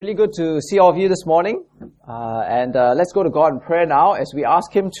Really good to see all of you this morning. Let's go to God in prayer now as we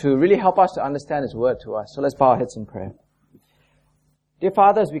ask Him to really help us to understand His Word to us. So let's bow our heads in prayer. Dear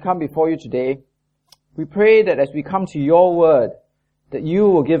Father, as we come before you today, we pray that as we come to your Word, that you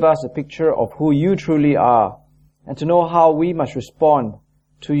will give us a picture of who you truly are and to know how we must respond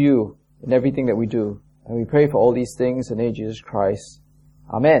to you in everything that we do. And we pray for all these things in the name of Jesus Christ.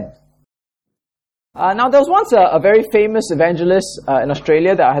 Amen. Now, there was once a very famous evangelist in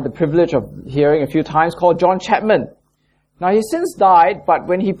Australia that I had the privilege of hearing a few times called John Chapman. Now, he's since died, but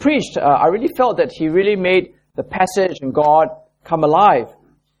when he preached, I really felt that he really made the passage and God come alive.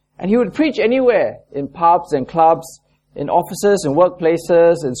 And he would preach anywhere, in pubs and clubs, in offices and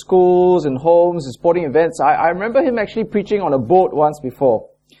workplaces, in schools and homes and sporting events. I remember him actually preaching on a boat once before.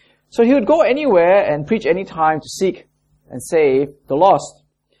 So he would go anywhere and preach any time to seek and save the lost.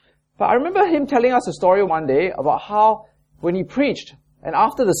 But I remember him telling us a story one day about how when he preached and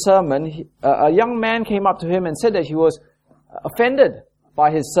after the sermon, a young man came up to him and said that he was offended by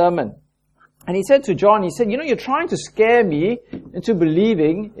his sermon. And he said to John, he said, you're trying to scare me into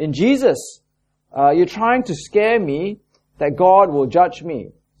believing in Jesus. You're trying to scare me that God will judge me.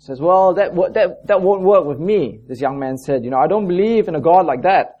 He says, well, that won't work with me, this young man said. I don't believe in a God like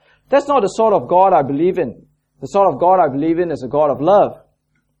that. That's not the sort of God I believe in. The sort of God I believe in is a God of love.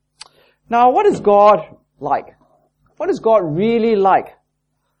 Now, what is God like? What is God really like?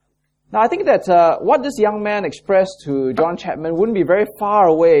 Now, I think that what this young man expressed to John Chapman wouldn't be very far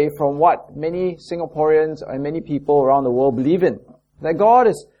away from what many Singaporeans and many people around the world believe in. That God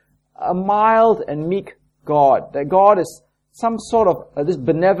is a mild and meek God. That God is some sort of this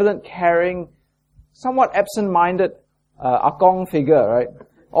benevolent, caring, somewhat absent-minded Akong figure, right?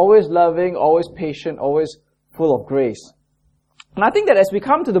 Always loving, always patient, always full of grace. And I think that as we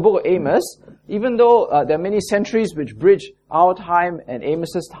come to the book of Amos, even though there are many centuries which bridge our time and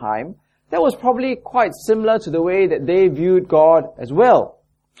Amos's time, that was probably quite similar to the way that they viewed God as well.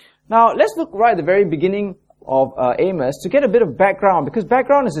 Now, let's look right at the very beginning of Amos to get a bit of background, because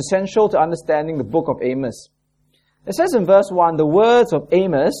background is essential to understanding the book of Amos. It says in verse 1, the words of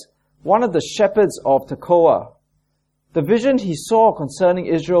Amos, one of the shepherds of Tekoa, the vision he saw concerning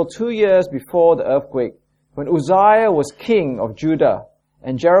Israel 2 years before the earthquake, when Uzziah was king of Judah,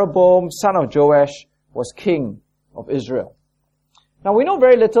 and Jeroboam, son of Joash, was king of Israel. Now, we know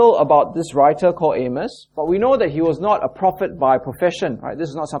very little about this writer called Amos, but we know that he was not a prophet by profession, right? This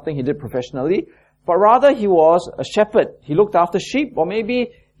is not something he did professionally, but rather he was a shepherd. He looked after sheep, or maybe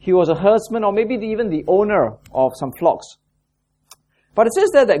he was a herdsman, or maybe even the owner of some flocks. But it says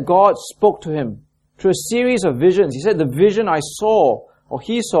there that God spoke to him through a series of visions. He said, the vision I saw, or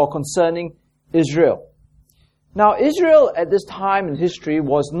he saw concerning Israel. Now, Israel at this time in history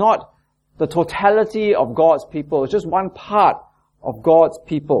was not the totality of God's people. It was just one part of God's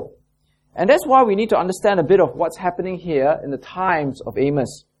people. And that's why we need to understand a bit of what's happening here in the times of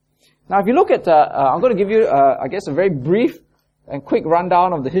Amos. Now, if you look at, I'm going to give you, a very brief and quick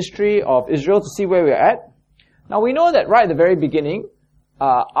rundown of the history of Israel to see where we're at. Now, we know that right at the very beginning,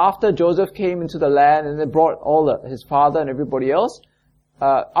 after Joseph came into the land and they brought his father and everybody else,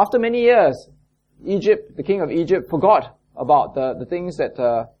 after many years, Egypt, the king of Egypt, forgot about the things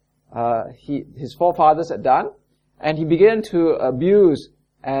that his forefathers had done, and he began to abuse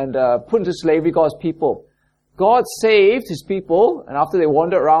and put into slavery God's people. God saved his people, and after they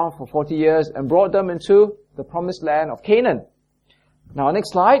wandered around for 40 years, and brought them into the promised land of Canaan. Now,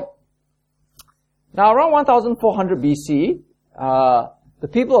 next slide. Now, around 1400 BC, the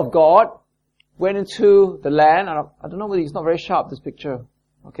people of God went into the land, and I don't know whether it's not very sharp, this picture.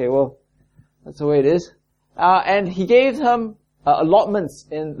 Okay, well, that's the way it is. And he gave them allotments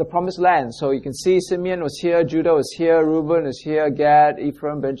in the promised land. So you can see Simeon was here, Judah was here, Reuben is here, Gad,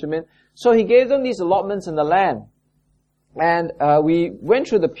 Ephraim, Benjamin. So he gave them these allotments in the land. And we went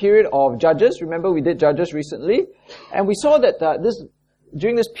through the period of Judges. Remember, we did Judges recently. And we saw that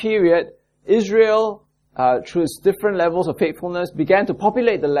during this period, Israel, through its different levels of faithfulness, began to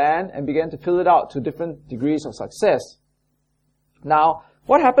populate the land and began to fill it out to different degrees of success. Now,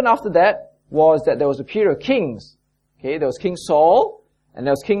 what happened after that was that there was a period of kings. Okay, there was King Saul, and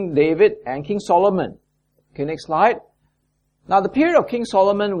there was King David, and King Solomon. Okay, next slide. Now, the period of King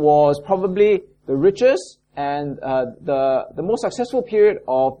Solomon was probably the richest and the most successful period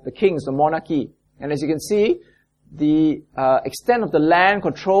of the kings, the monarchy. And as you can see, the extent of the land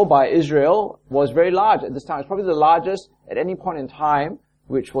controlled by Israel was very large at this time. It's probably the largest at any point in time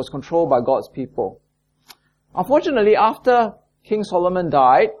which was controlled by God's people. Unfortunately, after King Solomon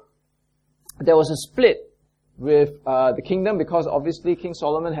died, there was a split with the kingdom, because obviously King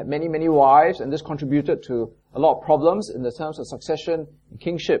Solomon had many, many wives, and this contributed to a lot of problems in the terms of succession and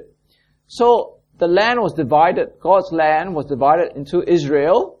kingship. So the land was divided. God's land was divided into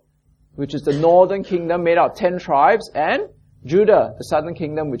Israel, which is the northern kingdom made out of 10 tribes, and Judah, the southern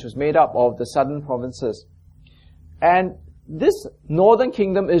kingdom, which was made up of the southern provinces. And this northern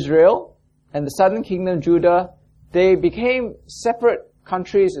kingdom, Israel, and the southern kingdom, Judah, they became separate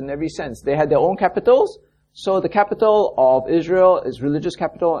countries in every sense. They had their own capitals. So the capital of Israel is religious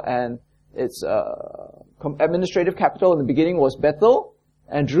capital, and its administrative capital in the beginning was Bethel,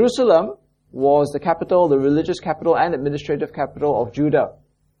 and Jerusalem was the capital, the religious capital and administrative capital of Judah.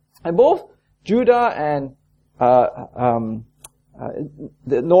 And both Judah and the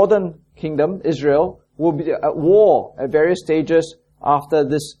northern kingdom, Israel, will be at war at various stages after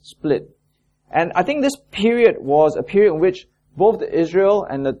this split. And I think this period was a period in which both the Israel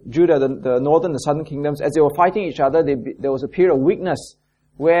and the Judah, the northern and the southern kingdoms, as they were fighting each other, there was a period of weakness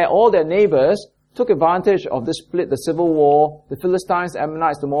where all their neighbors took advantage of this split, the civil war, the Philistines, the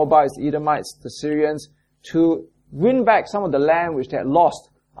Ammonites, the Moabites, the Edomites, the Syrians, to win back some of the land which they had lost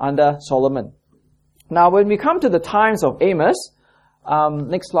under Solomon. Now, when we come to the times of Amos,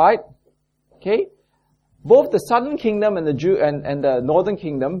 next slide, okay, both the southern kingdom and the northern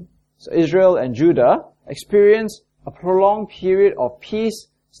kingdom, so Israel and Judah, experienced a prolonged period of peace,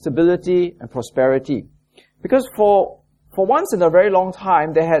 stability, and prosperity. Because for once in a very long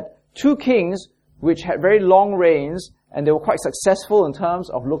time, they had two kings which had very long reigns, and they were quite successful in terms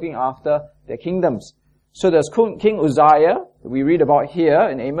of looking after their kingdoms. So there's King Uzziah, that we read about here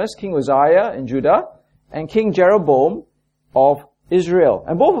in Amos, King Uzziah in Judah, and King Jeroboam of Israel.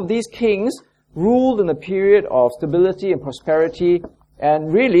 And both of these kings ruled in a period of stability and prosperity.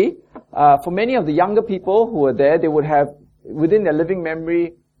 And really, for many of the younger people who were there, they would have, within their living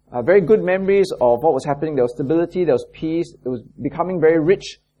memory, very good memories of what was happening. There was stability, there was peace. It was becoming very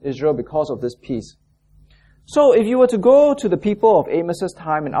rich, Israel, because of this peace. So if you were to go to the people of Amos's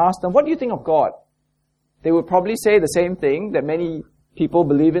time and ask them, what do you think of God? They would probably say the same thing that many people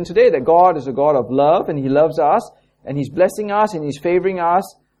believe in today, that God is a God of love, and He loves us, and He's blessing us, and He's favoring us.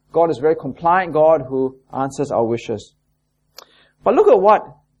 God is a very compliant God who answers our wishes. But look at what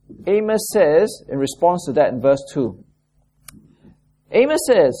Amos says in response to that in verse 2. Amos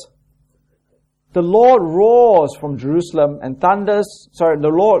says, the Lord roars from Jerusalem and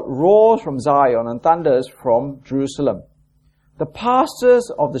the Lord roars from Zion and thunders from Jerusalem. The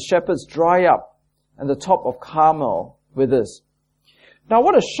pastures of the shepherds dry up, and the top of Carmel withers. Now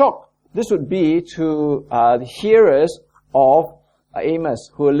what a shock this would be to the hearers of Amos,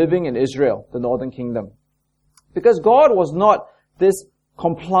 who are living in Israel, the northern kingdom. Because God was not this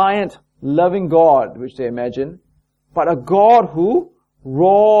compliant, loving God, which they imagine, but a God who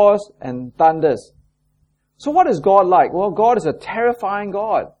roars and thunders. So what is God like? Well, God is a terrifying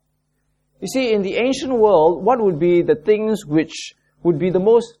God. You see, in the ancient world, what would be the things which would be the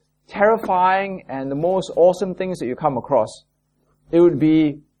most terrifying and the most awesome things that you come across? It would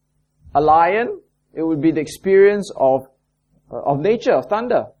be a lion. It would be the experience of nature, of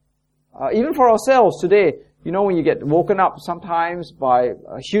thunder. Even for ourselves today, you know, when you get woken up sometimes by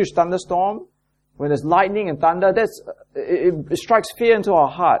a huge thunderstorm, when there's lightning and thunder, it strikes fear into our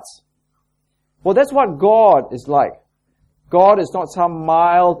hearts. Well, that's what God is like. God is not some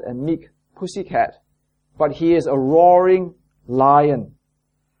mild and meek pussycat, but He is a roaring lion.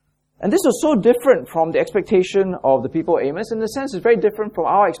 And this was so different from the expectation of the people of Amos. In a sense, it's very different from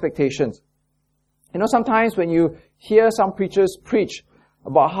our expectations. You know, sometimes when you hear some preachers preach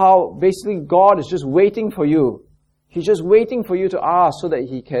about how basically God is just waiting for you. He's just waiting for you to ask so that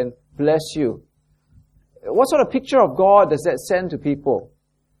He can bless you. What sort of picture of God does that send to people?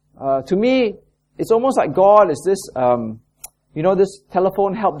 To me, it's almost like God is this, this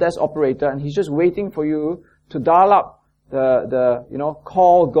telephone help desk operator, and He's just waiting for you to dial up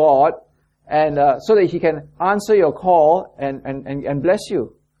call God, and so that He can answer your call and bless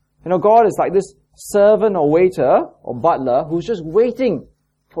you. You know, God is like this servant or waiter or butler who's just waiting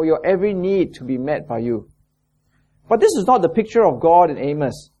for your every need to be met by you. But this is not the picture of God in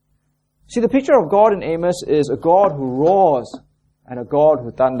Amos. See, the picture of God in Amos is a God who roars and a God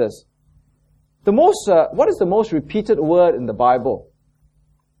who thunders. What is the most repeated word in the Bible?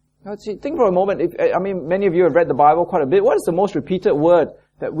 Now, see, think for a moment. Many of you have read the Bible quite a bit. What is the most repeated word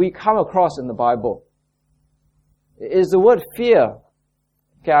that we come across in the Bible? It is the word fear.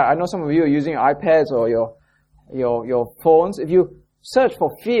 Okay, I know some of you are using your iPads or your phones. If you search for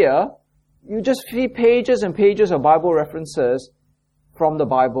fear, you just see pages and pages of Bible references from the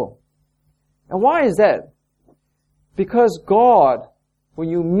Bible. And why is that? Because God, when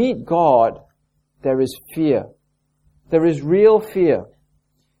you meet God, there is fear. There is real fear.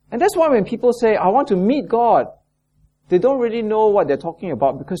 And that's why when people say, I want to meet God, they don't really know what they're talking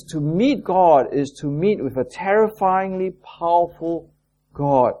about, because to meet God is to meet with a terrifyingly powerful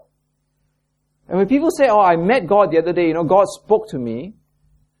God. And when people say, I met God the other day, God spoke to me.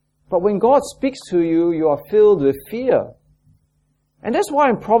 But when God speaks to you, you are filled with fear. And that's why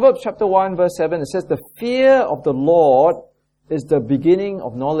in Proverbs chapter 1 verse 7 it says, the fear of the Lord is the beginning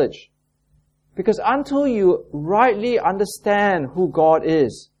of knowledge. Because until you rightly understand who God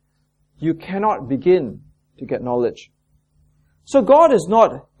is, you cannot begin to get knowledge. So God is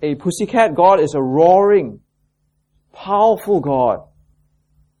not a pussycat. God is a roaring, powerful God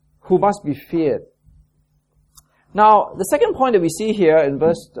who must be feared. Now, the second point that we see here in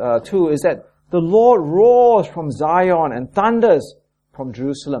verse 2 is that the Lord roars from Zion and thunders from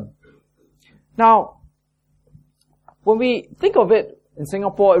Jerusalem. Now, when we think of it in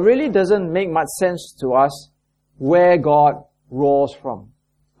Singapore, it really doesn't make much sense to us where God roars from.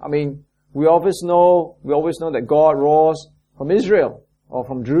 I mean, we always know that God roars from Israel, or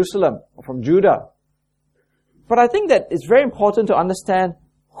from Jerusalem, or from Judah. But I think that it's very important to understand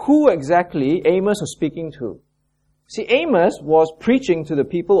who exactly Amos was speaking to. See, Amos was preaching to the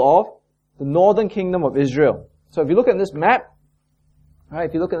people of the northern kingdom of Israel. So if you look at this map,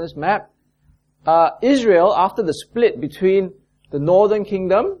 Israel, after the split between the northern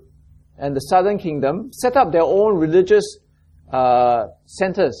kingdom and the southern kingdom, set up their own religious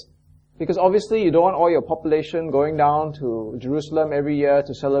centers. Because obviously you don't want all your population going down to Jerusalem every year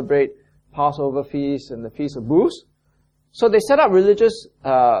to celebrate Passover feast and the Feast of Booths. So they set up religious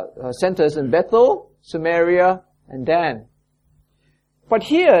centers in Bethel, Samaria, and Dan. But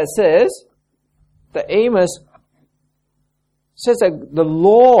here it says that Amos says that the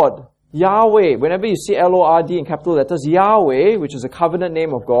Lord, Yahweh, whenever you see L-O-R-D in capital letters, Yahweh, which is a covenant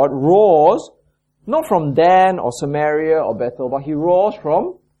name of God, roars not from Dan or Samaria or Bethel, but he roars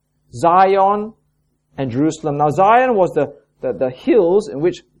from Zion and Jerusalem. Now Zion was the hills in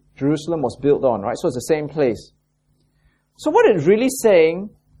which Jerusalem was built on, right? So it's the same place. So what it's really saying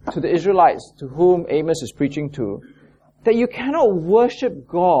to the Israelites to whom Amos is preaching to, that you cannot worship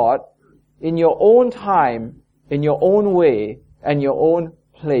God in your own time, in your own way, and your own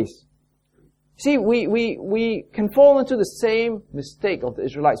place. See, we can fall into the same mistake of the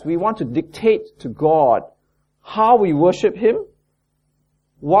Israelites. We want to dictate to God how we worship Him,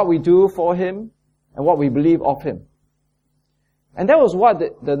 what we do for Him, and what we believe of Him. And that was what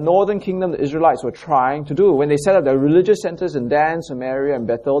the northern kingdom, the Israelites, were trying to do. When they set up their religious centers in Dan, Samaria, and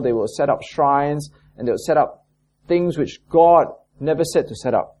Bethel, they would set up shrines, and they would set up things which God never said to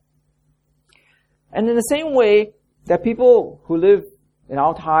set up. And in the same way, there are people who live in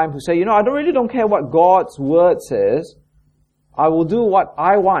our time who say, I don't care what God's word says. I will do what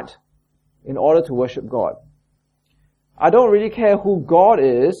I want in order to worship God. I don't really care who God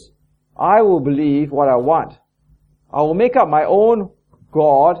is. I will believe what I want. I will make up my own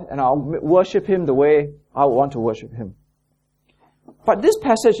God and I'll worship Him the way I want to worship Him. But this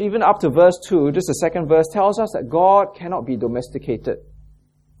passage, even up to verse 2, just the second verse, tells us that God cannot be domesticated.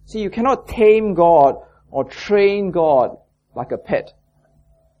 See, you cannot tame God or train God like a pet.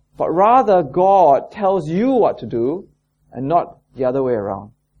 But rather, God tells you what to do and not the other way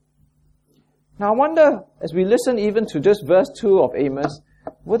around. Now I wonder, as we listen even to just verse 2 of Amos,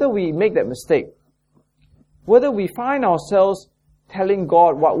 whether we make that mistake. Whether we find ourselves telling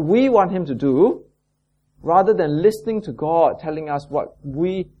God what we want Him to do, rather than listening to God telling us what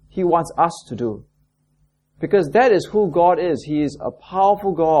He wants us to do. Because that is who God is. He is a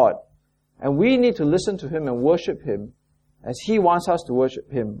powerful God. And we need to listen to Him and worship Him as He wants us to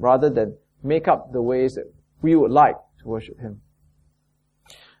worship Him, rather than make up the ways that we would like to worship Him.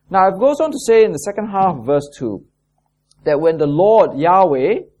 Now it goes on to say in the second half of verse 2, that when the Lord,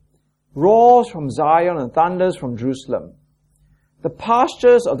 Yahweh, roars from Zion and thunders from Jerusalem, the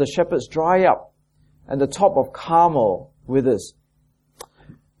pastures of the shepherds dry up, and the top of Carmel withers.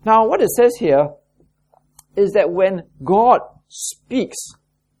 Now what it says here is that when God speaks,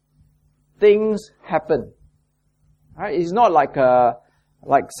 things happen. Right? It's not like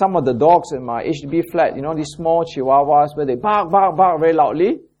some of the dogs in my HDB flat, these small chihuahuas where they bark very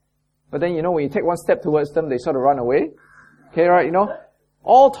loudly. But then, when you take one step towards them, they sort of run away. Okay, right?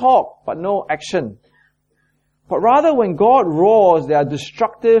 All talk, but no action. But rather, when God roars, there are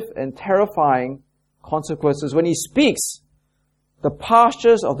destructive and terrifying consequences. When He speaks, the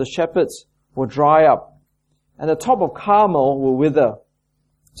pastures of the shepherds will dry up, and the top of Carmel will wither.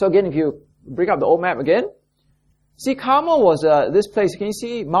 So again, if you bring up the old map again, see, Carmel was this place. Can you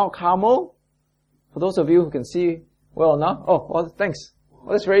see Mount Carmel? For those of you who can see well now. Oh, well, thanks.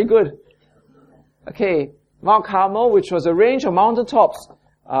 Well, that's very good. Okay, Mount Carmel, which was a range of mountaintops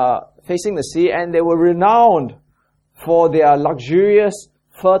facing the sea, and they were renowned for their luxurious,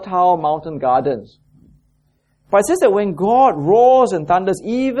 fertile mountain gardens. But it says that when God roars and thunders,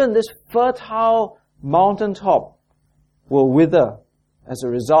 even this fertile mountaintop will wither as a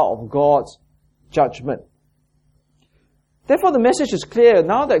result of God's judgment. Therefore, the message is clear.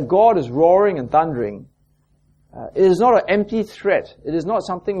 Now that God is roaring and thundering, it is not an empty threat. It is not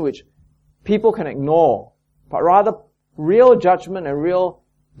something which people can ignore, but rather real judgment and real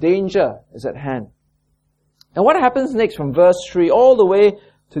danger is at hand. And what happens next from verse 3 all the way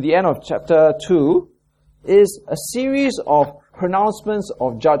to the end of chapter 2 is a series of pronouncements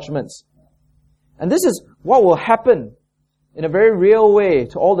of judgments. And this is what will happen in a very real way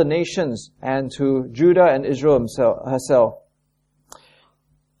to all the nations and to Judah and Israel herself.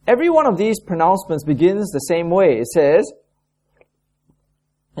 Every one of these pronouncements begins the same way. It says,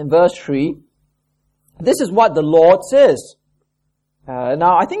 in verse 3, this is what the Lord says.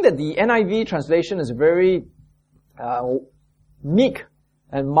 Now, I think that the NIV translation is a very meek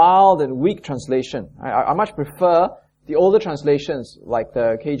and mild and weak translation. I much prefer the older translations like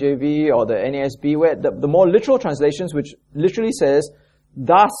the KJV or the NASB, where the more literal translations, which literally says,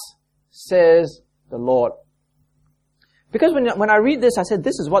 thus says the Lord. Because when I read this, I said,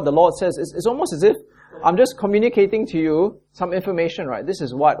 this is what the Lord says. It's almost as if I'm just communicating to you some information, right? This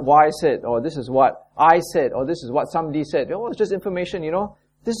is what Y said, or this is what I said, or this is what somebody said. Oh, it's just information,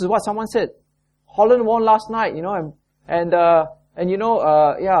 This is what someone said. Holland won last night,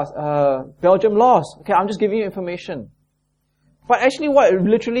 Belgium lost. Okay, I'm just giving you information. But actually what it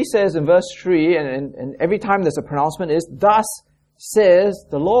literally says in verse 3, and every time there's a pronouncement, is, thus says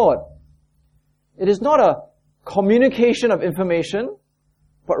the Lord. It is not a communication of information,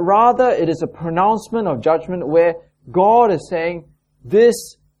 but rather it is a pronouncement of judgment where God is saying,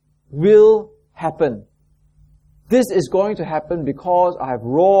 this will happen. This is going to happen because I have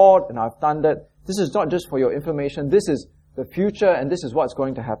roared and I've thundered. This is not just for your information. This is the future, and this is what's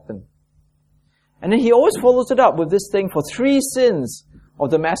going to happen. And then he always follows it up with this thing, for 3 sins of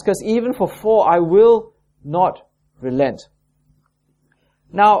Damascus, even for 4, I will not relent.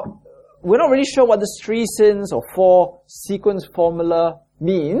 Now, we're not really sure what this 3 sins or 4 sequence formula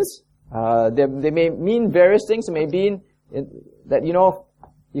means. They may mean various things. It may mean that,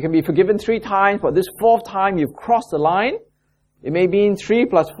 you can be forgiven 3 times, but this 4th time you've crossed the line. It may mean 3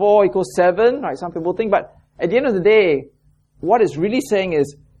 plus 4 equals 7, right? Some people think, but at the end of the day, what it's really saying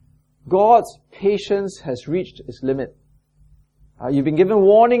is God's patience has reached its limit. You've been given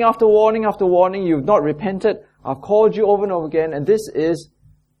warning after warning after warning. You've not repented. I've called you over and over again, and this is,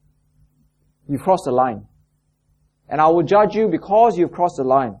 you've crossed the line. And I will judge you because you've crossed the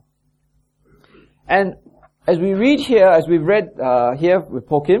line. And as we read here, as we've read here with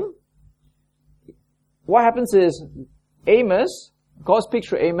Pokim, what happens is Amos, God speaks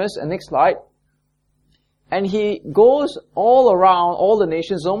through Amos, and next slide, and he goes all around all the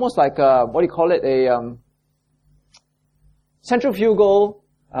nations, almost like a centrifugal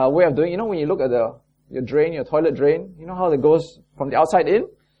way of doing. When you look at your drain, your toilet drain, how it goes from the outside in?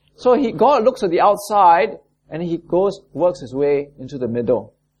 So God looks at the outside, and he works his way into the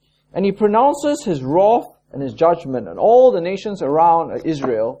middle. And he pronounces his wrath and his judgment on all the nations around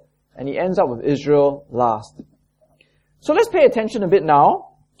Israel, and he ends up with Israel last. So let's pay attention a bit now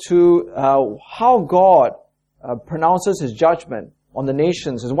to how God pronounces his judgment on the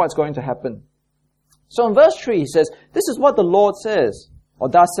nations and what's going to happen. So in verse 3 he says, this is what the Lord says, or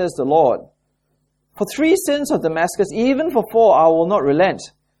thus says the Lord. For 3 sins of Damascus, even for 4 I will not relent,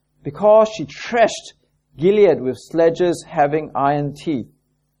 because she threshed Gilead with sledges having iron teeth.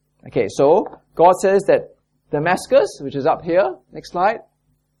 Okay, so God says that Damascus, which is up here, next slide.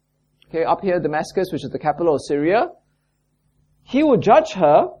 Okay, up here Damascus, which is the capital of Syria, he will judge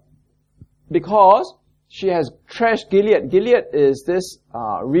her because she has trashed Gilead. Gilead is this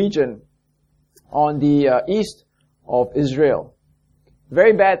region on the east of Israel.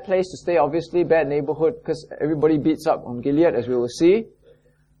 Very bad place to stay, obviously, bad neighborhood, because everybody beats up on Gilead, as we will see.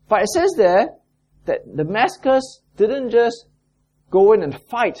 But it says there that Damascus didn't just go in and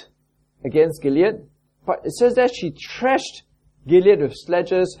fight against Gilead, but it says that she trashed Gilead with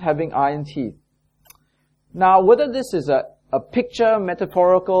sledges having iron teeth. Now, whether this is a picture,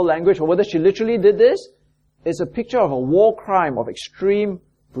 metaphorical language, or whether she literally did this, is a picture of a war crime of extreme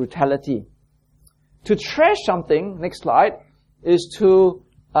brutality. To trash something, next slide, is to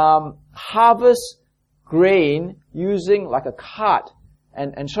harvest grain using like a cart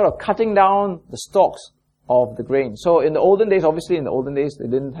and sort of cutting down the stalks of the grain. So in the olden days, obviously in the olden days, they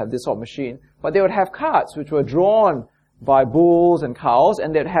didn't have this sort of machine, but they would have carts which were drawn by bulls and cows,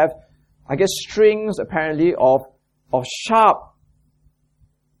 and they'd have, strings apparently of sharp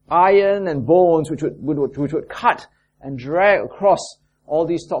iron and bones which would cut and drag across all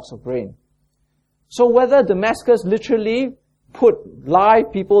these stalks of grain. So whether Damascus literally put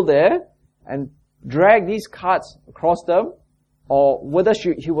live people there and drag these carts across them, or whether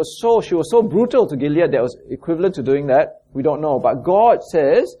she was so brutal to Gilead that was equivalent to doing that, we don't know. But God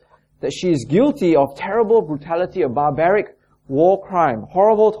says that she is guilty of terrible brutality, of barbaric war crime,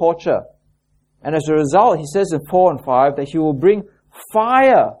 horrible torture. And as a result, he says in 4 and 5 that he will bring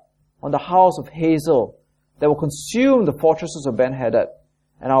fire on the house of Hazael that will consume the fortresses of Ben-Hadad.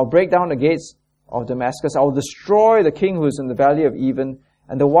 And I will break down the gates of Damascus. I will destroy the king who is in the valley of Even,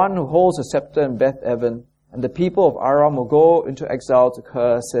 and the one who holds a scepter in Beth-Aven. And the people of Aram will go into exile to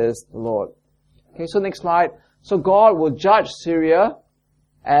Kir, says the Lord. Okay, so next slide. So God will judge Syria,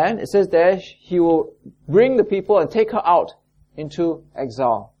 and it says there, he will bring the people and take her out into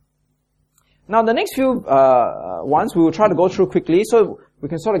exile. Now, the next few ones we will try to go through quickly, so we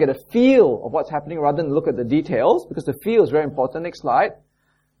can sort of get a feel of what's happening rather than look at the details, because the feel is very important. Next slide.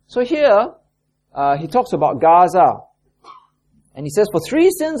 So here, he talks about Gaza. And he says, for 3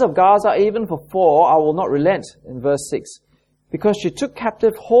 sins of Gaza, even for 4, I will not relent, in verse 6. Because she took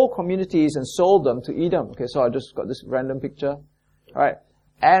captive whole communities and sold them to Edom. Okay, so I just got this random picture. Alright.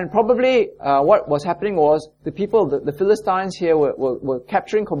 And probably what was happening was the people, the Philistines here were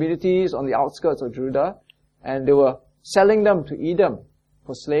capturing communities on the outskirts of Judah, and they were selling them to Edom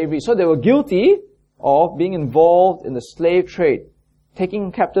for slavery. So they were guilty of being involved in the slave trade,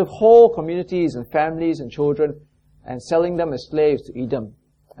 taking captive whole communities and families and children and selling them as slaves to Edom.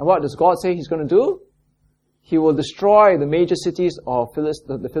 And what does God say he's going to do? He will destroy the major cities of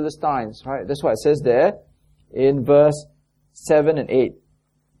the Philistines, right? That's what it says there in verse 7 and 8.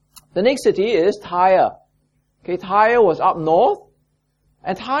 The next city is Tyre. Okay, Tyre was up north,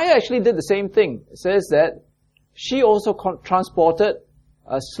 and Tyre actually did the same thing. It says that she also transported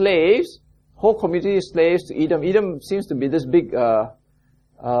slaves, whole community of slaves to Edom. Edom seems to be this big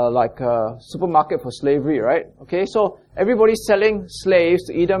supermarket for slavery, right? Okay, so everybody's selling slaves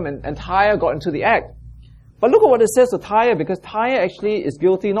to Edom, and Tyre got into the act. But look at what it says of Tyre, because Tyre actually is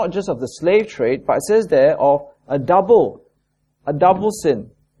guilty not just of the slave trade, but it says there of a double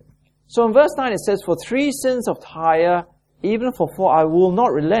sin. So in verse 9 it says, for 3 sins of Tyre, even for 4, I will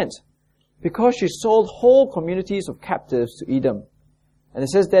not relent, because she sold whole communities of captives to Edom. And it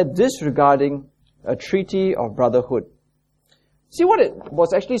says there, disregarding a treaty of brotherhood. See, what it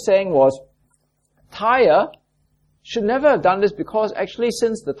was actually saying was, Tyre should never have done this, because actually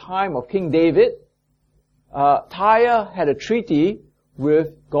since the time of King David, Tyre had a treaty with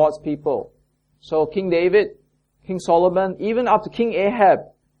God's people. So King David, King Solomon, even up to King Ahab,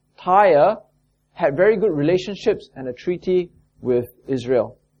 Tyre had very good relationships and a treaty with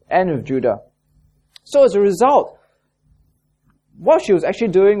Israel and with Judah. So as a result, what she was actually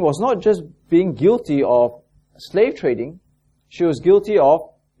doing was not just being guilty of slave trading, she was guilty of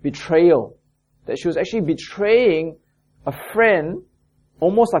betrayal. That she was actually betraying a friend,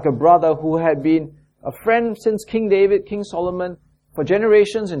 almost like a brother, who had been a friend since King David, King Solomon, for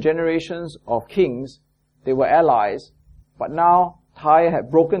generations and generations of kings. They were allies. But now Tyre had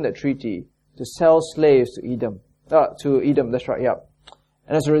broken that treaty to sell slaves to Edom. That's right, yeah.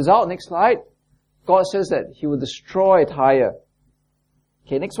 And as a result, next slide, God says that he will destroy Tyre.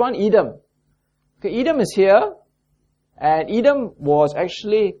 Okay, next one, Edom. Okay, Edom is here. And Edom was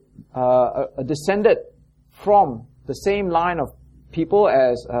actually a descendant from the same line of people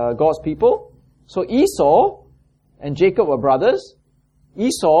as God's people. So Esau and Jacob were brothers.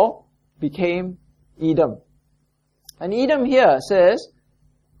 Esau became Edom. And Edom here says,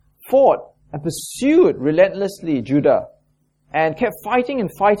 fought and pursued relentlessly Judah and kept fighting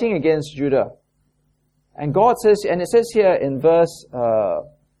and fighting against Judah. And God says, and it says here in verse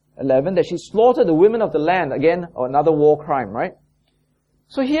 11, that she slaughtered the women of the land. Again, another war crime, right?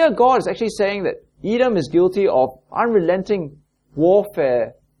 So here God is actually saying that Edom is guilty of unrelenting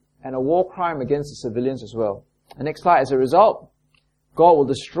warfare and a war crime against the civilians as well. And next slide, as a result, God will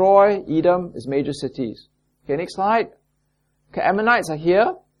destroy Edom, its major cities. Okay, next slide. Okay, Ammonites are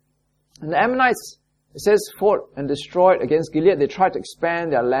here. And the Ammonites, it says, fought and destroyed against Gilead. They tried to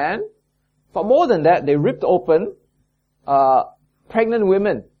expand their land. But more than that, they ripped open pregnant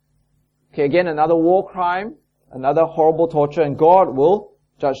women. Okay, again, another war crime, another horrible torture, and God will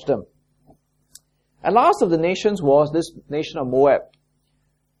judge them. And last of the nations was this nation of Moab.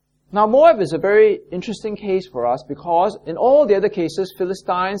 Now, Moab is a very interesting case for us, because in all the other cases,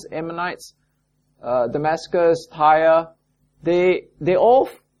 Philistines, Ammonites, Damascus, Tyre, they all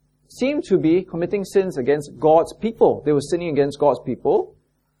seem to be committing sins against God's people. They were sinning against God's people.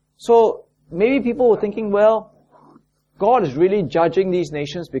 So maybe people were thinking, well, God is really judging these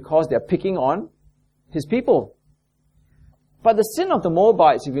nations because they're picking on His people. But the sin of the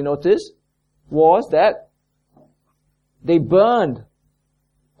Moabites, if you notice, was that they burned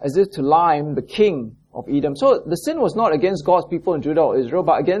as if to lime the king of Edom. So the sin was not against God's people in Judah or Israel,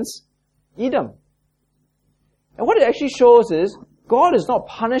 but against Edom. And what it actually shows is God is not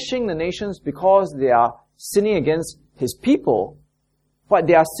punishing the nations because they are sinning against His people, but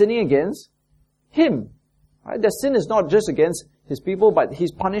they are sinning against Him. Right? Their sin is not just against His people, but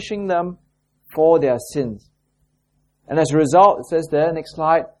He's punishing them for their sins. And as a result, it says there, next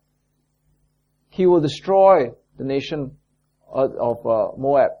slide, He will destroy the nation of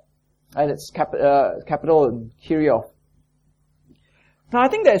Moab and its capital in Kerioth. Now I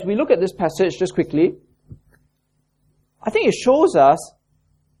think that as we look at this passage just quickly, I think it shows us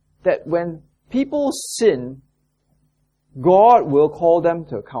that when people sin, God will call them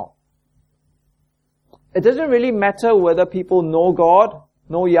to account. It doesn't really matter whether people know God,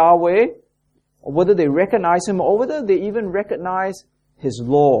 know Yahweh, or whether they recognize Him, or whether they even recognize His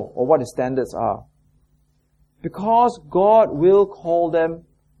law, or what His standards are. Because God will call them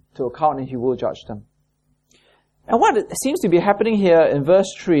to account and He will judge them. And what seems to be happening here in verse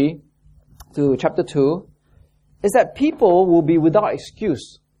 3 to chapter 2 is that people will be without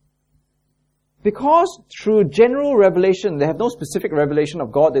excuse. Because through general revelation, they have no specific revelation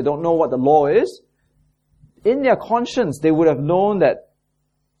of God, they don't know what the law is. In their conscience, they would have known that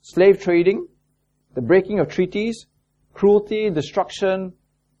slave trading, the breaking of treaties, cruelty, destruction,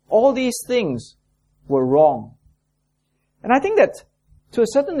 all these things were wrong. And I think that to a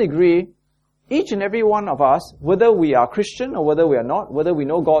certain degree, each and every one of us, whether we are Christian or whether we are not, whether we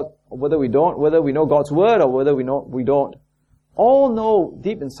know God or whether we don't, whether we know God's Word or whether we don't, all know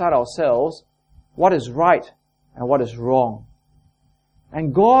deep inside ourselves what is right and what is wrong.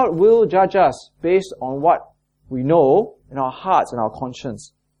 And God will judge us based on what we know in our hearts and our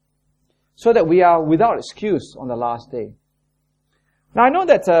conscience, so that we are without excuse on the last day. Now I know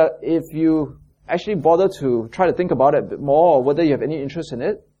that if you actually bother to try to think about it a bit more, or whether you have any interest in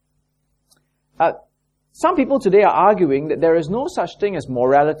it, some people today are arguing that there is no such thing as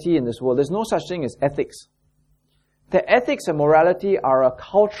morality in this world. There's no such thing as ethics. That ethics and morality are a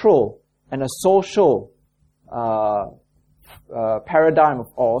cultural and a social paradigm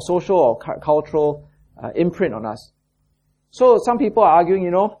or social or cultural imprint on us. So some people are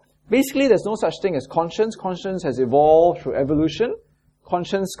arguing, basically there's no such thing as conscience. Conscience has evolved through evolution.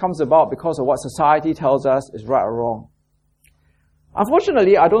 Conscience comes about because of what society tells us is right or wrong.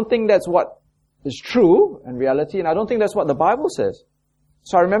 Unfortunately, I don't think that's what is true in reality, and I don't think that's what the Bible says.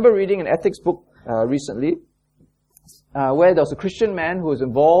 So I remember reading an ethics book recently, where there was a Christian man who was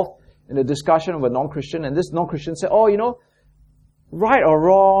involved in a discussion with a non-Christian, and this non-Christian said, right or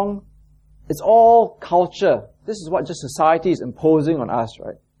wrong, it's all culture. This is what just society is imposing on us,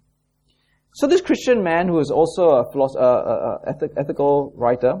 right? So this Christian man, who is also a ethical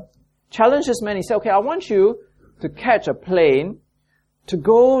writer, challenged this man. He said, okay, I want you to catch a plane to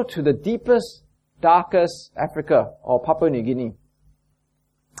go to the deepest, darkest Africa or Papua New Guinea.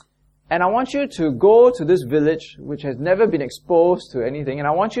 And I want you to go to this village which has never been exposed to anything, and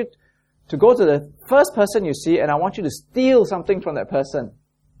I want you to go to the first person you see, and I want you to steal something from that person.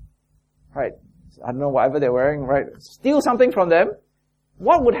 Right? I don't know, whatever they're wearing, right? Steal something from them.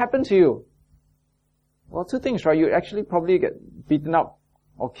 What would happen to you? Well, two things, right? You'd actually probably get beaten up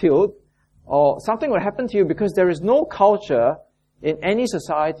or killed, or something would happen to you because there is no culture in any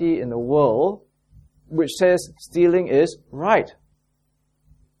society in the world which says stealing is right.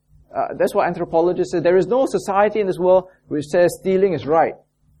 That's what anthropologists say. There is no society in this world which says stealing is right.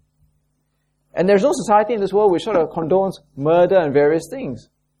 And there's no society in this world which sort of condones murder and various things.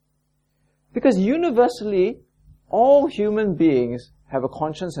 Because universally, all human beings have a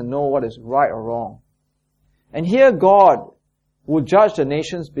conscience and know what is right or wrong. And here God will judge the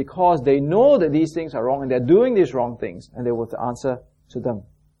nations because they know that these things are wrong and they're doing these wrong things, and they will answer to them.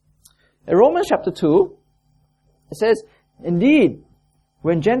 In Romans chapter 2, it says, indeed,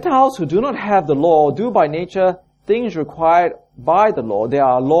 when Gentiles who do not have the law do by nature things required by the law, they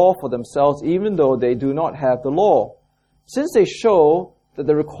are a law for themselves even though they do not have the law. Since they show that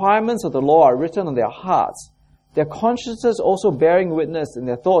the requirements of the law are written on their hearts, their consciences also bearing witness in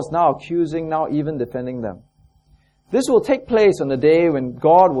their thoughts, now accusing, now even defending them. This will take place on the day when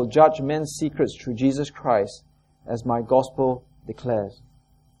God will judge men's secrets through Jesus Christ, as my gospel declares.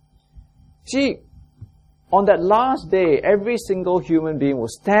 See, on that last day, every single human being will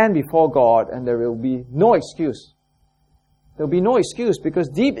stand before God and there will be no excuse. There will be no excuse because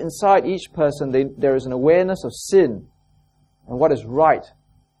deep inside each person there is an awareness of sin and what is right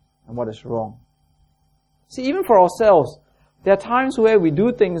and what is wrong. See, even for ourselves, there are times where we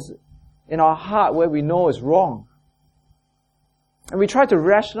do things in our heart where we know is wrong. And we try to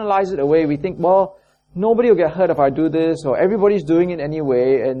rationalize it away. We think, well, nobody will get hurt if I do this, or everybody's doing it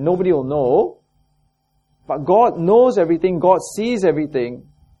anyway, and nobody will know. But God knows everything, God sees everything.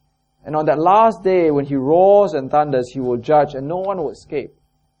 And on that last day, when He roars and thunders, He will judge, and no one will escape.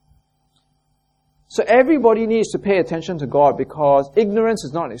 So everybody needs to pay attention to God, because ignorance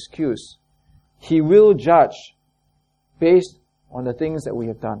is not an excuse. He will judge based on the things that we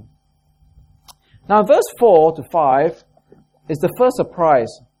have done. Now, verse 4 to 5 is the first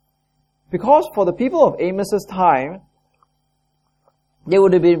surprise. Because for the people of Amos's time, they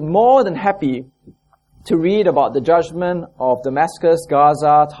would have been more than happy to read about the judgment of Damascus,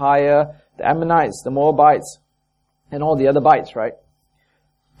 Gaza, Tyre, the Ammonites, the Moabites, and all the other bites, right?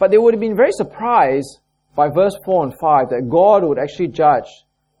 But they would have been very surprised by verse 4 and 5 that God would actually judge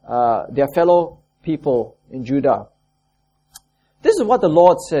their fellow people in Judah. This is what the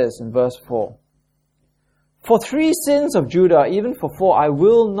Lord says in verse 4. For 3 sins of Judah, even for 4, I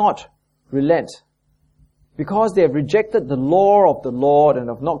will not relent, because they have rejected the law of the Lord and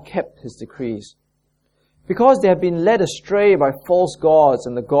have not kept His decrees. Because they have been led astray by false gods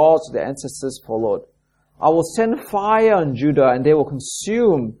and the gods their ancestors followed. I will send fire on Judah, and they will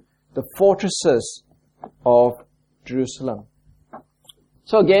consume the fortresses of Jerusalem.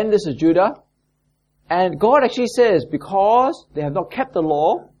 So again, this is Judah. And God actually says, because they have not kept the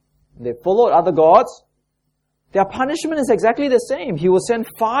law, they followed other gods, their punishment is exactly the same. He will send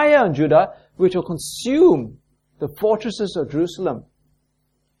fire on Judah, which will consume the fortresses of Jerusalem.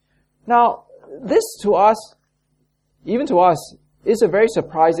 Now, this to us, even to us, is a very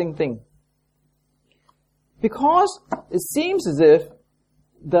surprising thing. Because it seems as if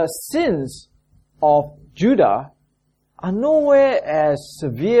the sins of Judah are nowhere as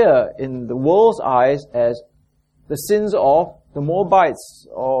severe in the world's eyes as the sins of the Moabites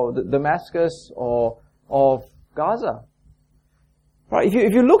or the Damascus or of Gaza. Right?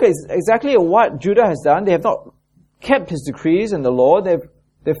 If you look at exactly what Judah has done, they have not kept His decrees and the law.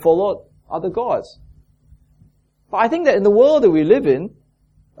 They've followed other gods. But I think that in the world that we live in,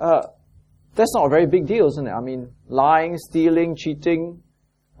 that's not a very big deal, isn't it? I mean, lying, stealing, cheating,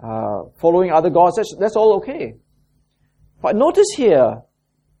 following other gods, that's all okay. But notice here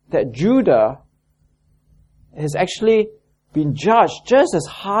that Judah has actually been judged just as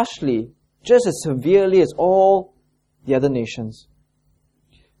harshly, just as severely as all the other nations.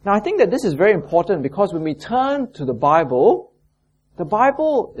 Now, I think that this is very important, because when we turn to the Bible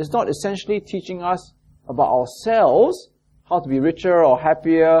is not essentially teaching us about ourselves, how to be richer or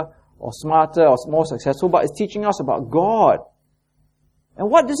happier or smarter or more successful, but it's teaching us about God.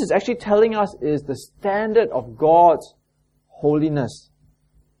 And what this is actually telling us is the standard of God's holiness,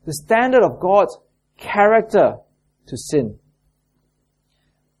 the standard of God's character to sin.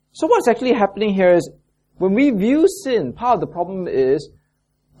 So what's actually happening here is, when we view sin, part of the problem is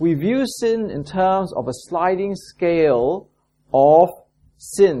we view sin in terms of a sliding scale of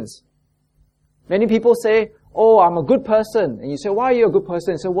sins. Many people say, oh, I'm a good person. And you say, why are you a good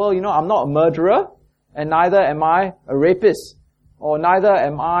person? And say, well, I'm not a murderer, and neither am I a rapist, or neither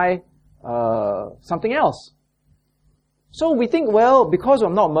am I something else. So we think, well, because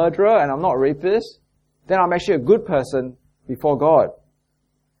I'm not a murderer and I'm not a rapist, then I'm actually a good person before God.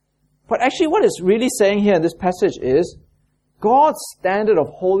 But actually what it's really saying here in this passage is, God's standard of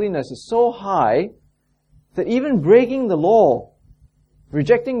holiness is so high that even breaking the law,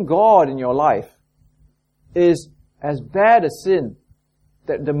 rejecting God in your life, is as bad a sin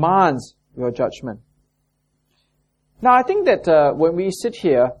that demands your judgment. Now, I think that when we sit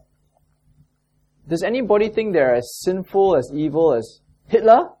here, does anybody think they're as sinful, as evil as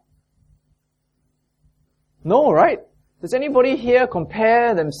Hitler? No, right? Does anybody here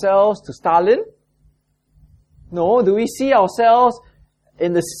compare themselves to Stalin? No. Do we see ourselves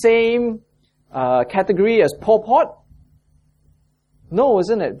in the same category as Pol Pot? No,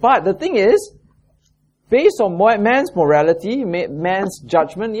 isn't it? But the thing is, based on man's morality, man's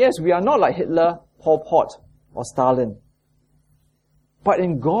judgment, yes, we are not like Hitler, Pol Pot, or Stalin. But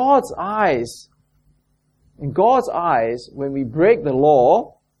in God's eyes, when we break the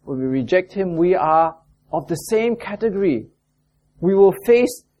law, when we reject Him, we are of the same category. We will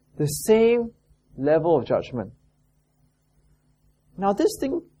face the same level of judgment. Now, this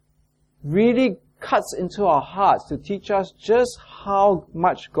thing really cuts into our hearts to teach us just how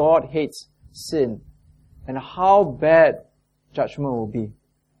much God hates sin and how bad judgment will be.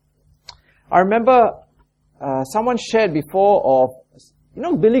 I remember someone shared before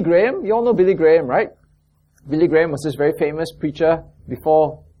of, Billy Graham? You all know Billy Graham, right? Billy Graham was this very famous preacher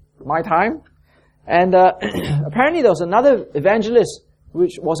before my time. And apparently there was another evangelist,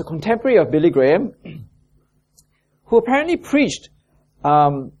 which was a contemporary of Billy Graham, who apparently preached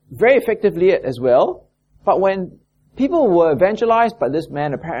very effectively as well. But when people were evangelized by this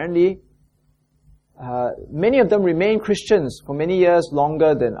man, apparently many of them remained Christians for many years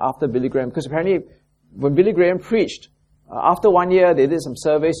longer than after Billy Graham. Because apparently when Billy Graham preached, after 1 year they did some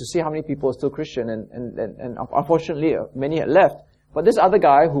surveys to see how many people were still Christian, and unfortunately many had left. But this other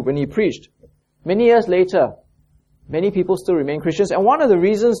guy, who when he preached, many years later, many people still remain Christians. And one of the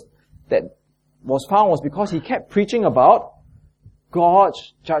reasons that was found was because he kept preaching about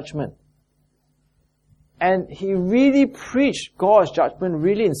God's judgment. And he really preached God's judgment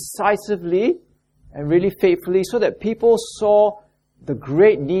really incisively and really faithfully, so that people saw the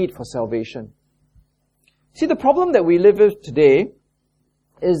great need for salvation. See, the problem that we live with today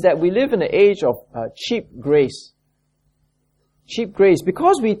is that we live in an age of cheap grace. Cheap grace.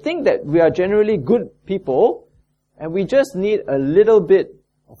 Because we think that we are generally good people, and we just need a little bit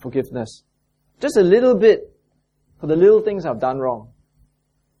of forgiveness. Just a little bit for the little things I've done wrong.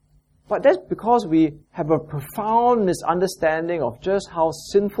 But that's because we have a profound misunderstanding of just how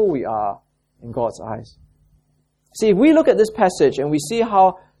sinful we are in God's eyes. See, if we look at this passage and we see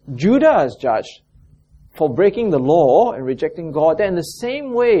how Judah is judged for breaking the law and rejecting God, then in the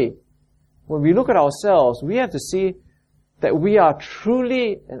same way, when we look at ourselves, we have to see that we are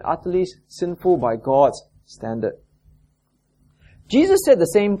truly and utterly sinful by God's standard. Jesus said the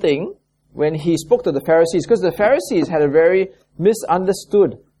same thing when he spoke to the Pharisees, because the Pharisees had a very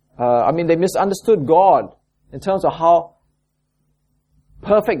misunderstood, they misunderstood God in terms of how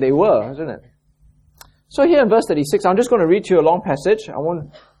perfect they were, isn't it? So here in verse 36, I'm just going to read to you a long passage. I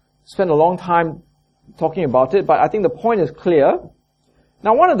won't spend a long time talking about it, but I think the point is clear.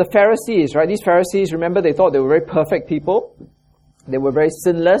 Now, one of the Pharisees, right? These Pharisees, remember, they thought they were very perfect people. They were very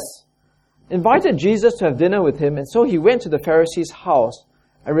sinless. Invited Jesus to have dinner with him, and so he went to the Pharisee's house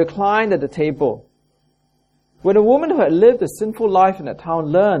and reclined at the table. When a woman who had lived a sinful life in that town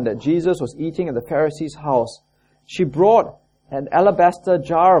learned that Jesus was eating at the Pharisee's house, she brought an alabaster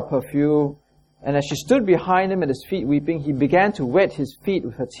jar of perfume, and as she stood behind him at his feet weeping, he began to wet his feet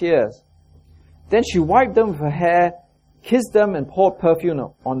with her tears. Then she wiped them with her hair, kissed them, and poured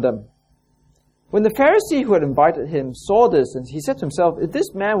perfume on them. When the Pharisee who had invited him saw this, and he said to himself, if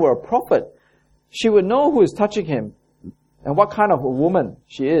this man were a prophet, she would know who is touching him, and what kind of a woman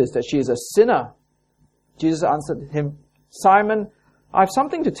she is, that she is a sinner. Jesus answered him, Simon, I have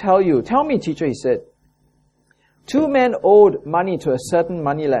something to tell you. Tell me, teacher, he said. 2 men owed money to a certain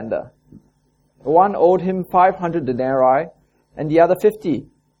moneylender. One owed him 500 denarii, and the other 50.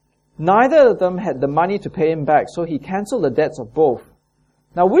 Neither of them had the money to pay him back, so he cancelled the debts of both.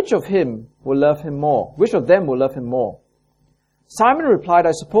 Now which of them will love him more? Simon replied,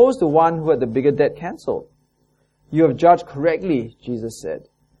 I suppose the one who had the bigger debt cancelled. You have judged correctly, Jesus said.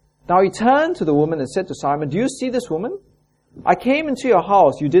 Now he turned to the woman and said to Simon, do you see this woman? I came into your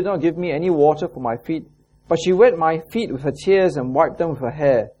house. You did not give me any water for my feet, but she wet my feet with her tears and wiped them with her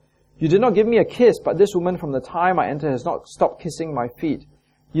hair. You did not give me a kiss, but this woman from the time I entered has not stopped kissing my feet.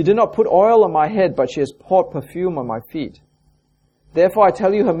 You did not put oil on my head, but she has poured perfume on my feet. Therefore I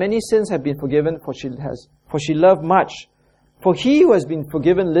tell you, her many sins have been forgiven, for she loved much. For he who has been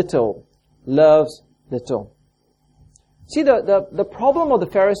forgiven little loves little. See, the problem of the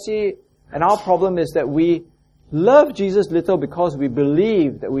Pharisee and our problem is that we love Jesus little because we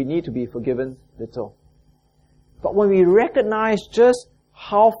believe that we need to be forgiven little. But when we recognize just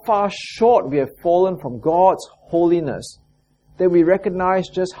how far short we have fallen from God's holiness, then we recognize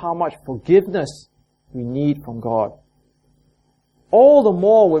just how much forgiveness we need from God. All the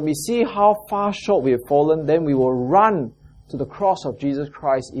more when we see how far short we have fallen, then we will run to the cross of Jesus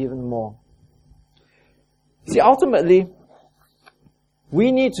Christ even more. See, ultimately,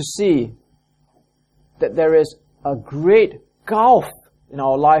 we need to see that there is a great gulf in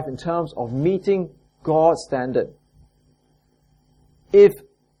our life in terms of meeting God's standard. If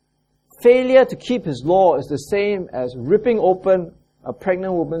failure to keep His law is the same as ripping open a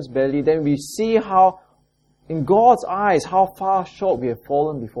pregnant woman's belly, then we see how, in God's eyes, how far short we have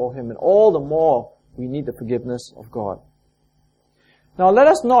fallen before Him, and all the more we need the forgiveness of God. Now, let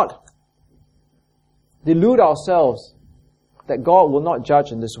us not delude ourselves that God will not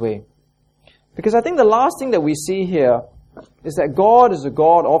judge in this way. Because I think the last thing that we see here is that God is a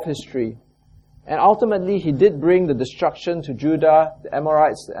God of history. And ultimately, He did bring the destruction to Judah, the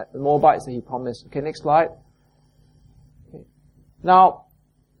Amorites, the Moabites that He promised. Okay, next slide. Okay. Now,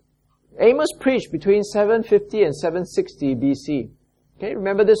 Amos preached between 750 and 760 BC. Okay,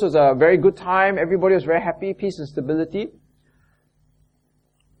 remember this was a very good time. Everybody was very happy, peace and stability.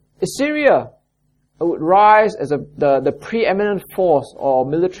 Assyria would rise as the preeminent force or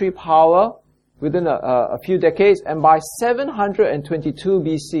military power within a few decades, and by 722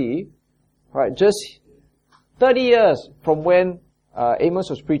 BC, right, just 30 years from when Amos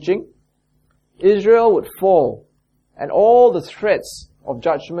was preaching, Israel would fall, and all the threats of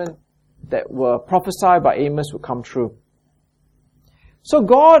judgment that were prophesied by Amos would come true. So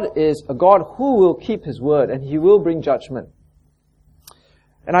God is a God who will keep His word, and He will bring judgment.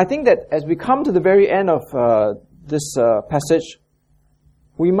 And I think that as we come to the very end of this passage,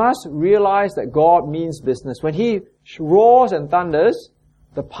 we must realize that God means business. When He roars and thunders,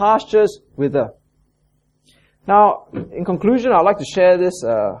 the pastures wither. Now, in conclusion, I'd like to share this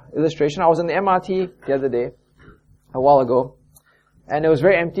illustration. I was in the MRT the other day, a while ago, and it was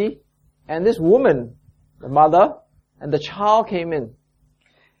very empty. And this woman, the mother, and the child came in.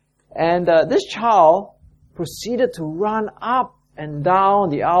 And this child proceeded to run up and down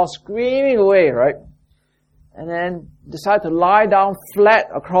the aisle, screaming away, right? And then decided to lie down flat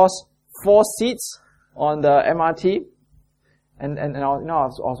across 4 seats on the MRT. And I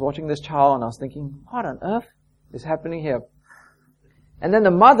was watching this child, and I was thinking, what on earth is happening here? And then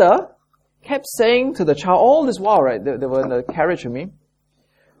the mother kept saying to the child all this while, right? They were in the carriage with me.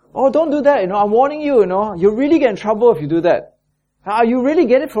 Oh, don't do that, I'm warning you, you'll really get in trouble if you do that. You really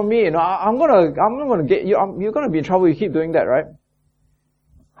get it from me, I'm gonna get you, you're gonna be in trouble if you keep doing that, right?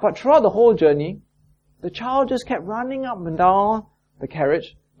 But throughout the whole journey, the child just kept running up and down the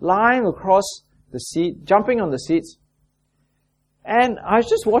carriage, lying across the seat, jumping on the seats. And I was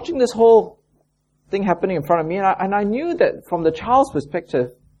just watching this whole thing happening in front of me, and I knew that from the child's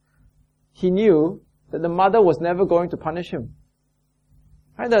perspective, he knew that the mother was never going to punish him.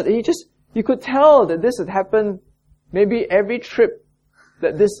 Right? That you could tell that this had happened maybe every trip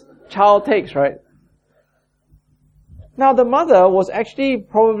that this child takes, right? Now, the mother was actually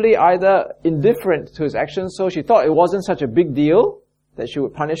probably either indifferent to his actions, so she thought it wasn't such a big deal that she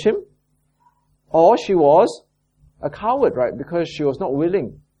would punish him, or she was a coward, right? Because she was not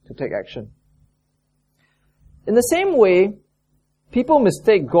willing to take action. In the same way, people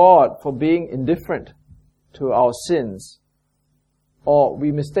mistake God for being indifferent to our sins, or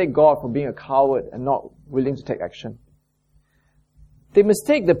we mistake God for being a coward and not willing to take action. They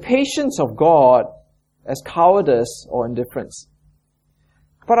mistake the patience of God as cowardice or indifference.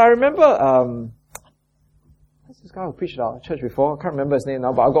 But I remember, what's this guy who preached at our church before? I can't remember his name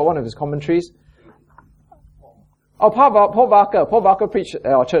now, but I got one of his commentaries. Paul Barker. Paul Barker preached at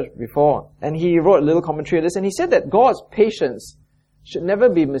our church before, and he wrote a little commentary on this, and he said that God's patience should never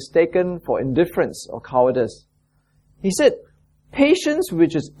be mistaken for indifference or cowardice. He said, patience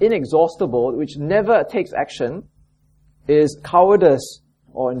which is inexhaustible, which never takes action, is cowardice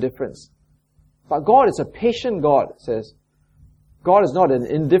or indifference. But God is a patient God, it says. God is not an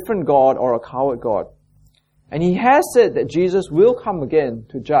indifferent God or a coward God. And He has said that Jesus will come again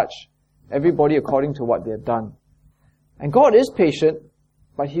to judge everybody according to what they have done. And God is patient,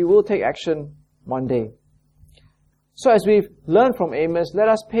 but He will take action one day. So as we've learned from Amos, let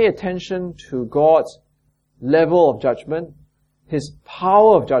us pay attention to God's level of judgment, His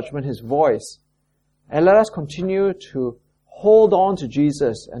power of judgment, His voice. And let us continue to hold on to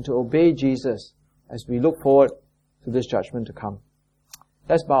Jesus and to obey Jesus as we look forward to this judgment to come.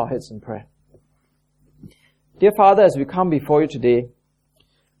 Let's bow our heads in prayer. Dear Father, as we come before You today,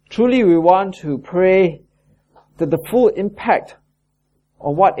 truly we want to pray that the full impact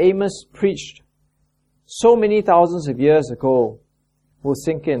of what Amos preached so many thousands of years ago will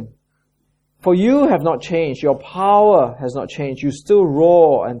sink in. For You have not changed. Your power has not changed. You still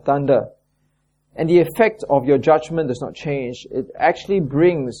roar and thunder. And the effect of Your judgment does not change. It actually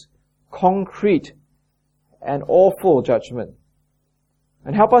brings concrete and awful judgment.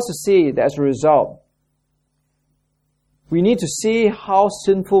 And help us to see that as a result, we need to see how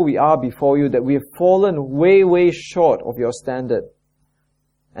sinful we are before You, that we have fallen way, way short of Your standard.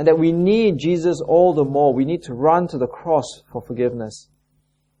 And that we need Jesus all the more. We need to run to the cross for forgiveness.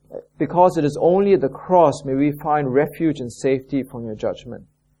 Because it is only at the cross may we find refuge and safety from Your judgment.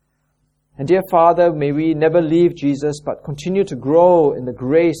 And dear Father, may we never leave Jesus, but continue to grow in the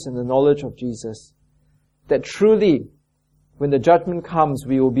grace and the knowledge of Jesus. That truly, when the judgment comes,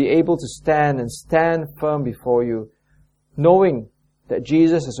 we will be able to stand firm before You, knowing that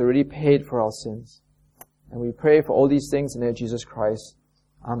Jesus has already paid for our sins. And we pray for all these things in the name of Jesus Christ.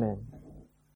 Amen.